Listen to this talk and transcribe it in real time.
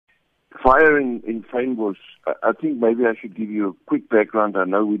Fire in fynbos, I think maybe I should give you a quick background. I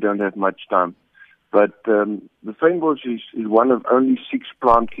know we don't have much time. But the fynbos is one of only 6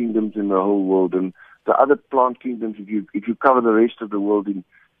 plant kingdoms in the whole world. And the other plant kingdoms, if you cover the rest of the world in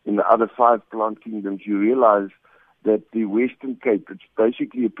the other 5 plant kingdoms, you realize that the Western Cape, it's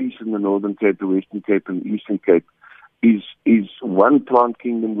basically a piece in the Northern Cape, the Western Cape and the Eastern Cape, is one plant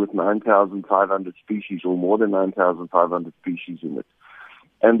kingdom with 9,500 species or more than 9,500 species in it.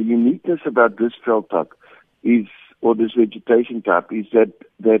 And the uniqueness about this veld type is, or this vegetation type, is that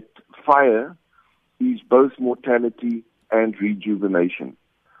fire is both mortality and rejuvenation.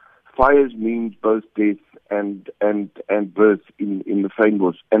 Fires means both death and birth in the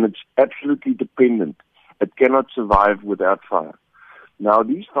fynbos, and it's absolutely dependent. It cannot survive without fire. Now,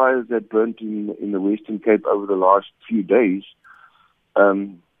 these fires that burnt in the Western Cape over the last few days,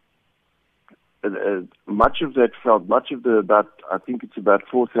 much of that veld, I think it's about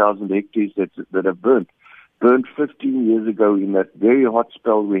 4,000 hectares that have burnt 15 years ago in that very hot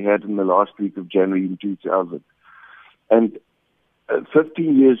spell we had in the last week of January in 2000. And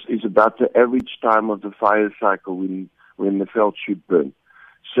 15 years is about the average time of the fire cycle when the veld should burn.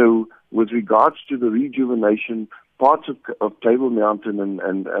 So with regards to the rejuvenation, parts of Table Mountain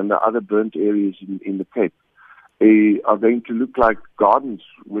and the other burnt areas in the Cape are going to look like gardens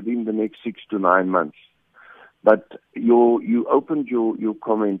within the next 6 to 9 months. But you opened your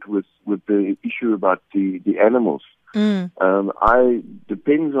comment with the issue about the animals. I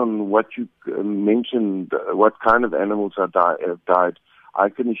depends on what you mentioned, what kind of animals have died. I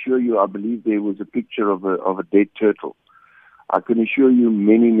can assure you, I believe there was a picture of a dead turtle. I can assure you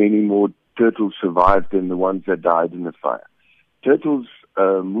many more turtles survived than the ones that died in the fire. Turtles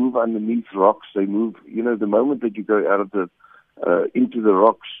move underneath rocks. They move, the moment that you go out of into the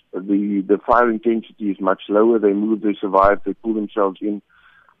rocks, the fire intensity is much lower. They move, they survive, they pull themselves in.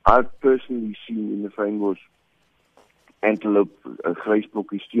 I've personally seen in the fynbos antelope,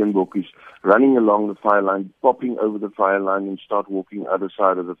 grijsbokkies, steenbokkies running along the fire line, popping over the fire line and start walking other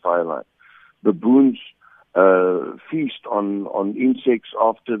side of the fire line. Baboons feast on insects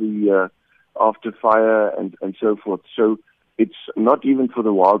after fire and so forth. So it's not even for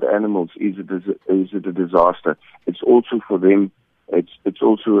the wild animals is it a disaster. It's also for them. It's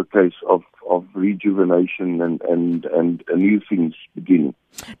also a case of rejuvenation and new things beginning.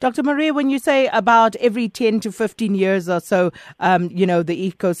 Dr. Maria, when you say about every 10 to 15 years or so,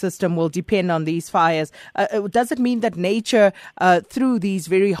 the ecosystem will depend on these fires, does it mean that nature, through these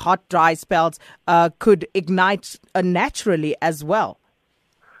very hot, dry spells, could ignite naturally as well?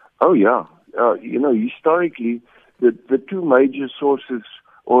 Oh, yeah. Historically, the 2 major sources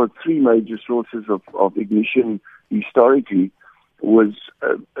or 3 major sources of ignition historically was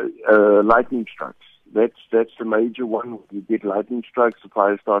lightning strikes. That's the major one. You get lightning strikes, the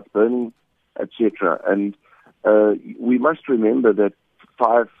fire starts burning, etc. And we must remember that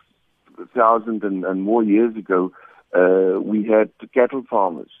 5,000 and more years ago, we had cattle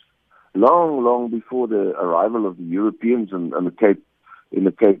farmers. Long before the arrival of the Europeans on the Cape, in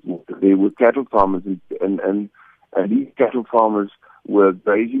the Cape, there were cattle farmers, and these cattle farmers were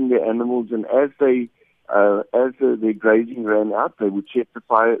grazing their animals, and as their grazing ran out, they would set the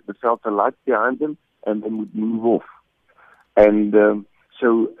veld alight behind them, and then would move off. And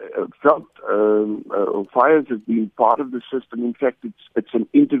fires have been part of the system. In fact, it's an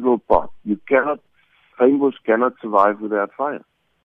integral part. Fynbos cannot survive without fire.